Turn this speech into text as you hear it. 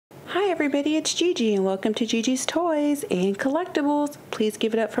Hi everybody, it's Gigi and welcome to Gigi's Toys and Collectibles. Please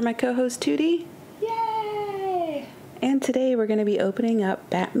give it up for my co-host Tootie. Yay! And today we're going to be opening up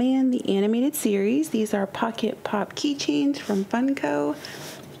Batman the Animated Series. These are Pocket Pop Keychains from Funko.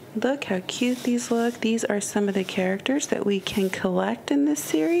 Look how cute these look. These are some of the characters that we can collect in this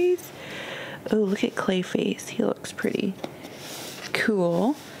series. Oh, look at Clayface. He looks pretty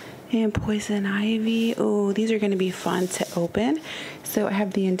cool. And Poison Ivy. Oh, these are going to be fun to open. So I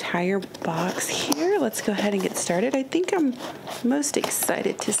have the entire box here. Let's go ahead and get started. I think I'm most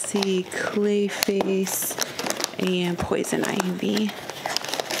excited to see Clayface and Poison Ivy.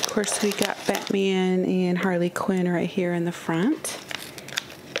 Of course, we got Batman and Harley Quinn right here in the front.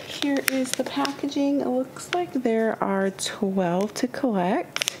 Here is the packaging. It looks like there are 12 to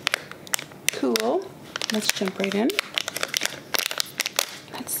collect. Cool. Let's jump right in.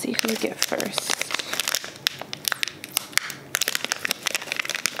 Let's see who we get first.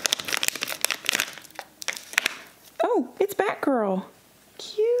 Oh, it's Batgirl.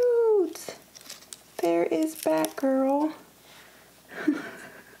 Cute. There is Batgirl.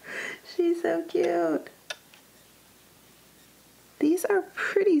 She's so cute. These are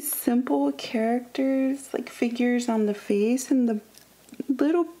pretty simple characters, like figures on the face and the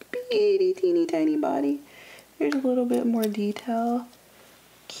little itty teeny tiny body. There's a little bit more detail.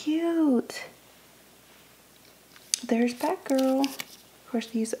 Cute. There's Batgirl. Of course,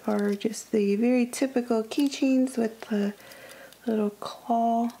 these are just the very typical keychains with the little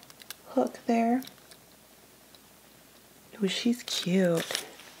claw hook there. Oh, she's cute.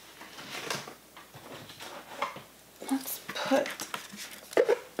 Let's put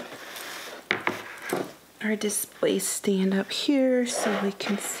our display stand up here so we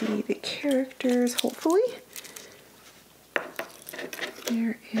can see the characters, hopefully.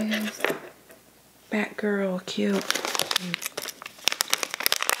 There is Batgirl, cute.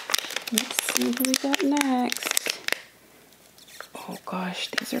 Let's see who we got next. Oh gosh,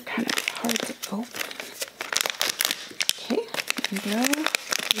 these are kind of hard to open. Okay, here we go.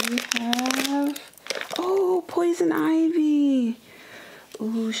 We have, oh, Poison Ivy.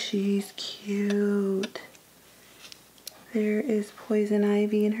 Oh, she's cute. There is Poison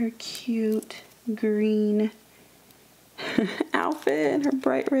Ivy in her cute green outfit and her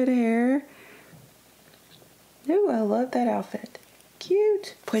bright red hair. Oh, I love that outfit.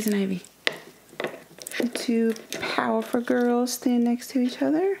 Cute. Poison Ivy. The two powerful girls stand next to each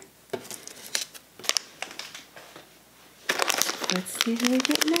other. Let's see who we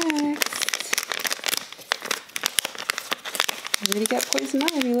get next. I already got Poison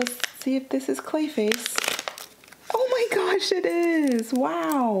Ivy. Let's see if this is Clayface. Oh my gosh, it is.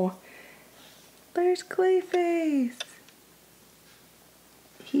 Wow. There's Clayface.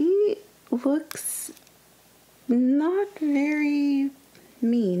 He looks not very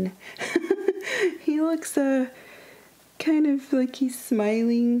mean. He looks kind of like he's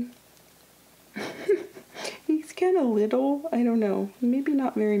smiling. He's kind of little. I don't know. Maybe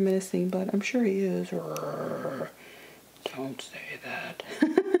not very menacing, but I'm sure he is. Don't say that.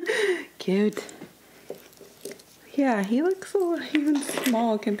 Cute. Yeah, he looks a little even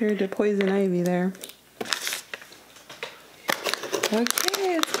small compared to Poison Ivy there.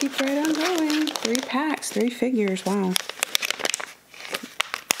 Okay, let's keep right on going. 3 packs, 3 figures, wow.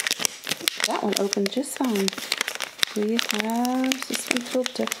 That one opened just fine. We have, does this one feel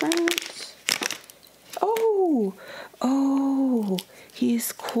different? Oh, oh,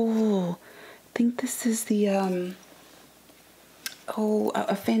 he's cool. I think this is the, a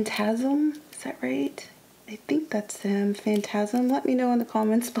Phantasm, is that right? I think that's him, Phantasm. Let me know in the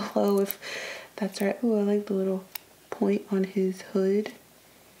comments below if that's right. Oh, I like the little point on his hood.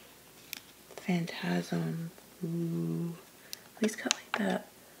 Phantasm. Ooh. He's got like that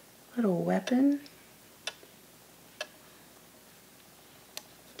little weapon.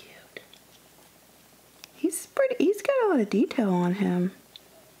 Cute. He's got a lot of detail on him.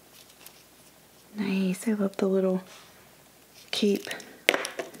 Nice. I love the little cape.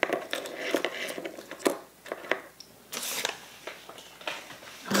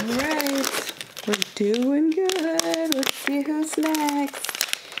 Alright. We're doing good. Let's see who's next.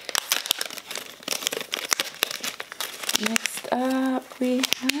 Next up we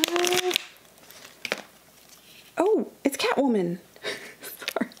have, oh, it's Catwoman.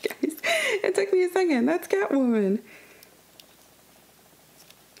 Sorry guys, it took me a second. That's Catwoman.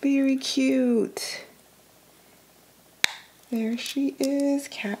 Very cute. There she is,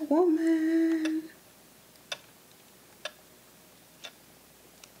 Catwoman.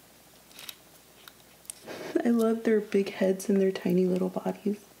 I love their big heads and their tiny little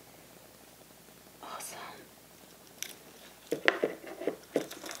bodies. Awesome.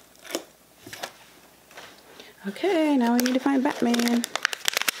 Okay, now we need to find Batman.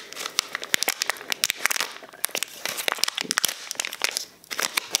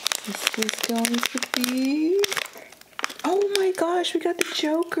 This is going to be... Oh my gosh, we got the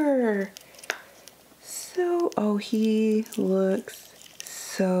Joker. So, oh, he looks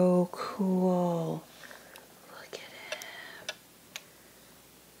so cool. Look at him.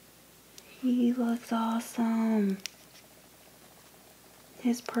 He looks awesome.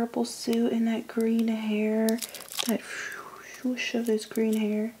 His purple suit and that green hair. That swoosh of his green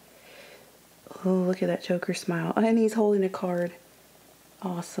hair. Oh, look at that Joker smile. And he's holding a card.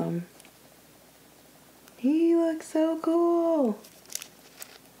 Awesome. He looks so cool.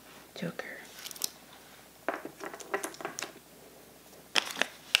 Joker.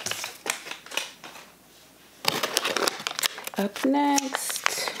 Up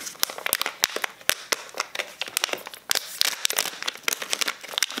next,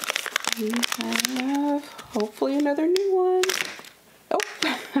 we have hopefully another new one. Oh,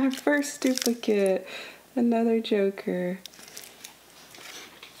 our first duplicate. Another Joker.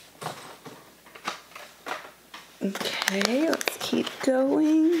 Okay, let's keep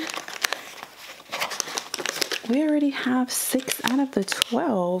going. We already have 6 out of the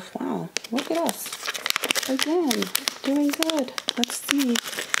 12. Wow, look at us. Again, doing good. Let's see.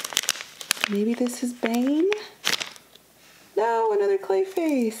 Maybe this is Bane? No, another clay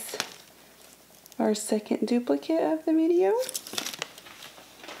face. Our second duplicate of the video.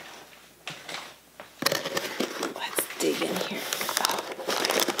 Let's dig in here. Oh.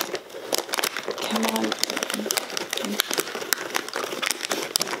 Come on.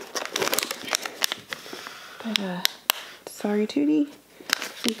 But, sorry, Tootie.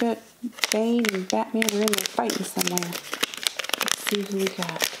 We got Bane and Batman are in there fighting somewhere. Let's see who we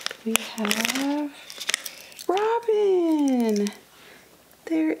got. We have Robin.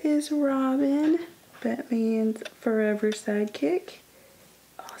 There is Robin, Batman's forever sidekick.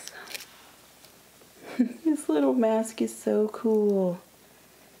 Awesome. His little mask is so cool.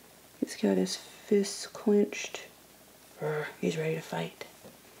 He's got his fists clenched. He's ready to fight.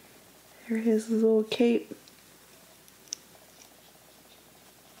 There's his little cape.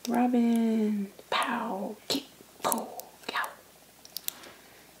 Robin, pow, kick, pow, cow.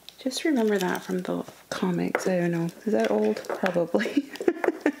 Just remember that from the comics. I don't know. Is that old? Probably.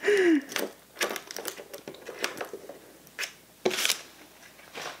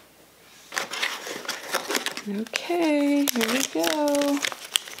 Okay, here we go.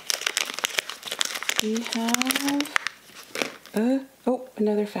 We have oh,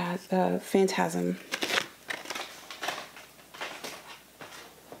 another Phantasm.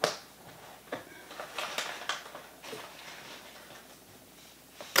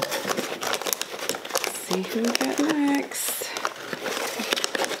 See who we got next.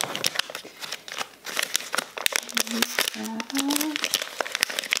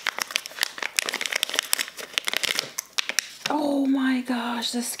 Oh my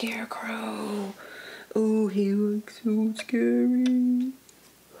gosh, the Scarecrow. Oh, he looks so scary.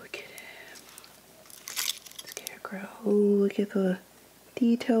 Look at him. Scarecrow. Oh, look at the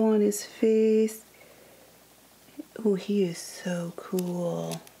detail on his face. Oh, he is so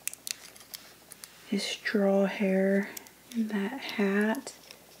cool. His straw hair and that hat.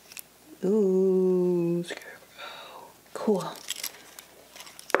 Ooh, Scarecrow. Cool.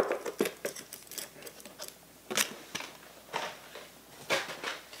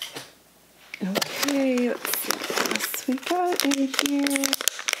 Okay, let's see what else we got in here.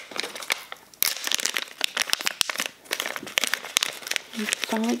 I'm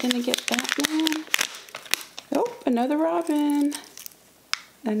finally gonna get Batman. Oh, another Robin.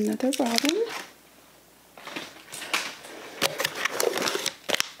 Another Robin.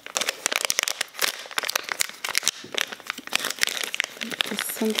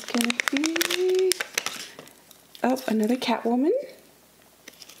 This one's gonna be... Oh, another Catwoman.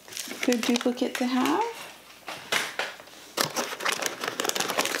 Good duplicate to have.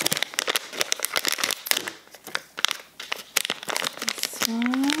 This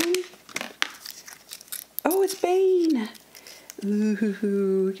one. Oh, it's Bane.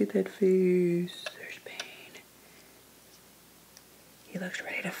 Ooh, look at that face. There's Bane. He looks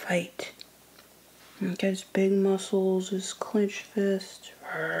ready to fight. Look at his big muscles, his clenched fist.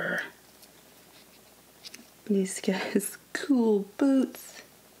 And he's got his cool boots.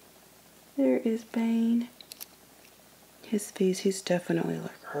 There is Bane. His face, he's definitely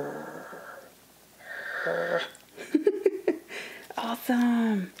like,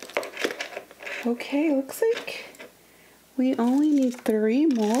 Awesome. Okay, looks like we only need 3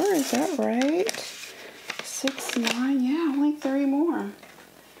 more. Is that right? 6, 9, yeah, only 3 more.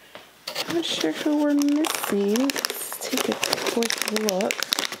 Not sure who we're missing. Let's take a quick look.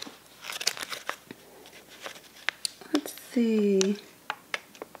 Let's see.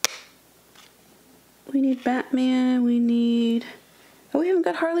 We need Batman. We need... Oh, we haven't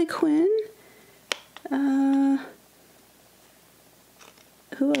got Harley Quinn.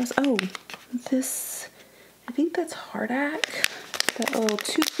 Who else? Oh, this... I think that's Hardak. That little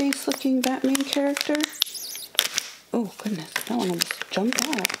Two-Face looking Batman character. Oh, goodness. That one almost jumped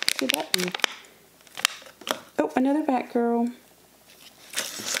out. Look at that one. Oh, another Batgirl.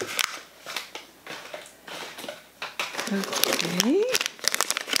 Okay.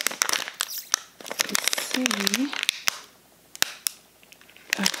 Let's see.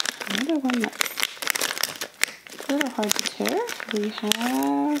 Another one that's a little hard to tear. We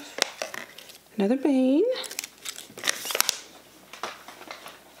have another Bane.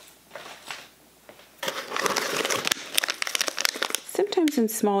 Sometimes in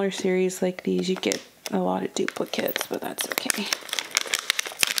smaller series like these you get a lot of duplicates, but that's okay.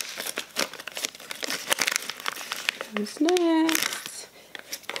 Who's next?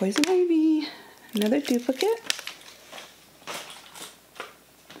 Poison Ivy. Another duplicate.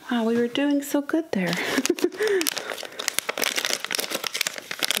 Wow, we were doing so good there.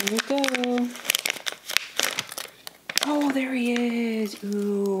 There we go. Oh, there he is.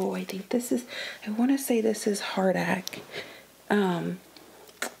 Ooh, I think this is, I want to say this is Hardak.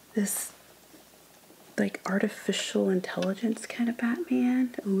 This like artificial intelligence kind of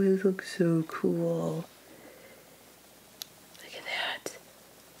Batman. Oh, it looks so cool. Look at that.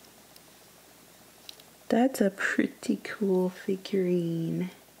 That's a pretty cool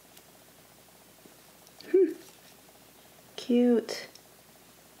figurine. Cute.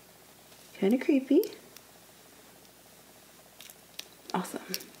 Kind of creepy. Awesome.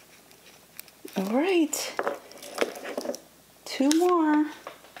 All right. Two more.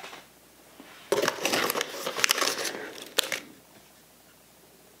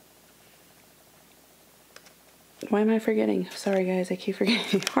 Why am I forgetting? Sorry guys, I keep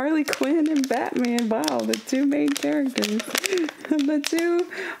forgetting. Harley Quinn and Batman. Wow, the two main characters. The two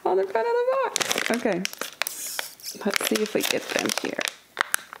on the front of the box. Okay. Let's see if we get them here.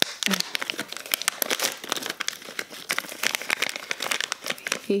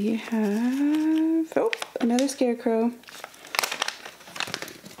 We have, oh, another Scarecrow.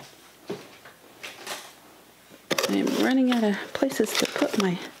 I'm running out of places to put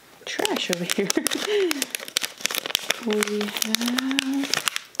my trash over here. We have,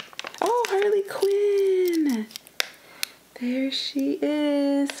 oh, Harley Quinn. There she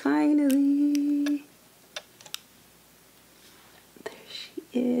is, finally. There she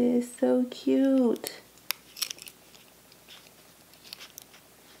is, so cute.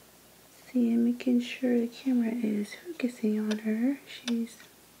 See, I'm making sure the camera is focusing on her. She's...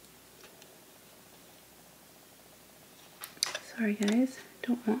 Sorry guys,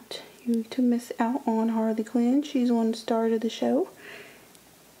 don't want you to miss out on Harley Quinn. She's one star of the show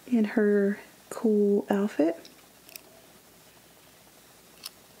in her cool outfit.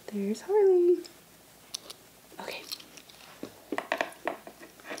 There's Harley. Okay.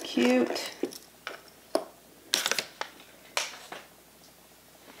 Cute.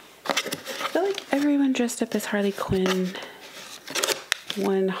 I feel like everyone dressed up as Harley Quinn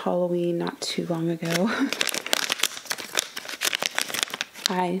one Halloween not too long ago.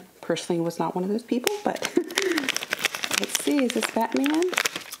 I personally was not one of those people, but let's see, is this Batman?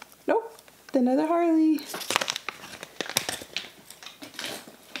 Nope, another Harley.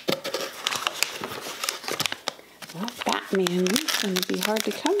 Well, Batman, you're going to be hard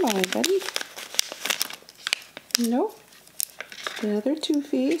to come by, buddy. Nope, another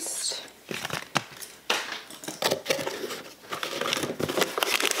Two-Faced.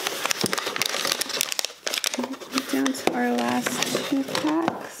 Down to our last two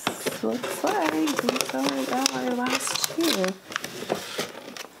packs. Looks like these are our last two.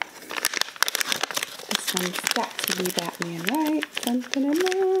 This one's got to be Batman, right? Dun, dun, dun,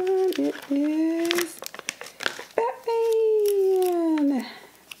 dun. It is Batman.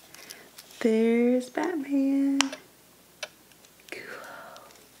 There's Batman. Cool.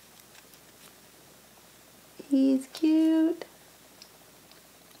 He's cute.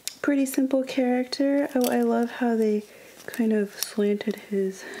 Pretty simple character. Oh, I love how they kind of slanted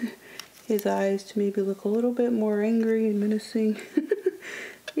his eyes to maybe look a little bit more angry and menacing.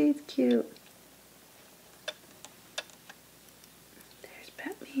 He's cute. There's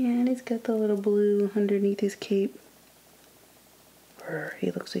Batman. He's got the little blue underneath his cape.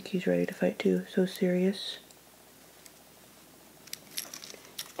 He looks like he's ready to fight too. So serious.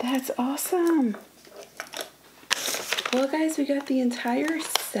 That's awesome. Well guys, we got the entire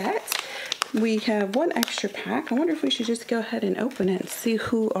set. We have one extra pack. I wonder if we should just go ahead and open it and see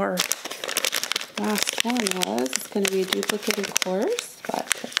who our last one was. It's going to be a duplicate, of course,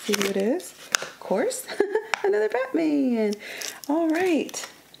 but let's see who it is. Of course, another Batman. All right.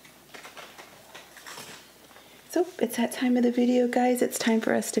 So it's that time of the video, guys. It's time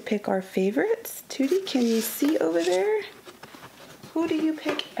for us to pick our favorites. Tootie, can you see over there? Who do you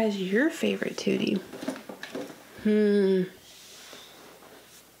pick as your favorite, Tootie?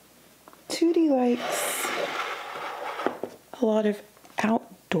 Tootie likes a lot of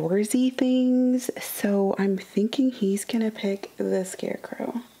outdoorsy things, so I'm thinking he's gonna pick the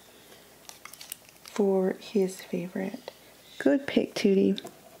Scarecrow for his favorite. Good pick, Tootie.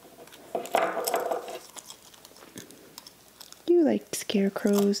 You like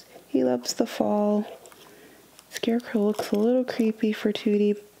scarecrows. He loves the fall. Scarecrow looks a little creepy for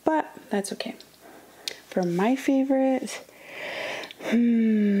Tootie, but that's okay. For my favorite,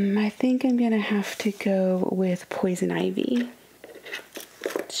 I think I'm gonna have to go with Poison Ivy.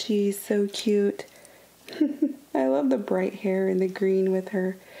 She's so cute. I love the bright hair and the green with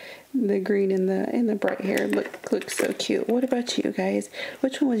her. The green and the bright hair looks so cute. What about you guys?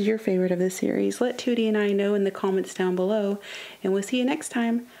 Which one was your favorite of the series? Let Tootie and I know in the comments down below, and we'll see you next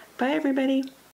time. Bye, everybody.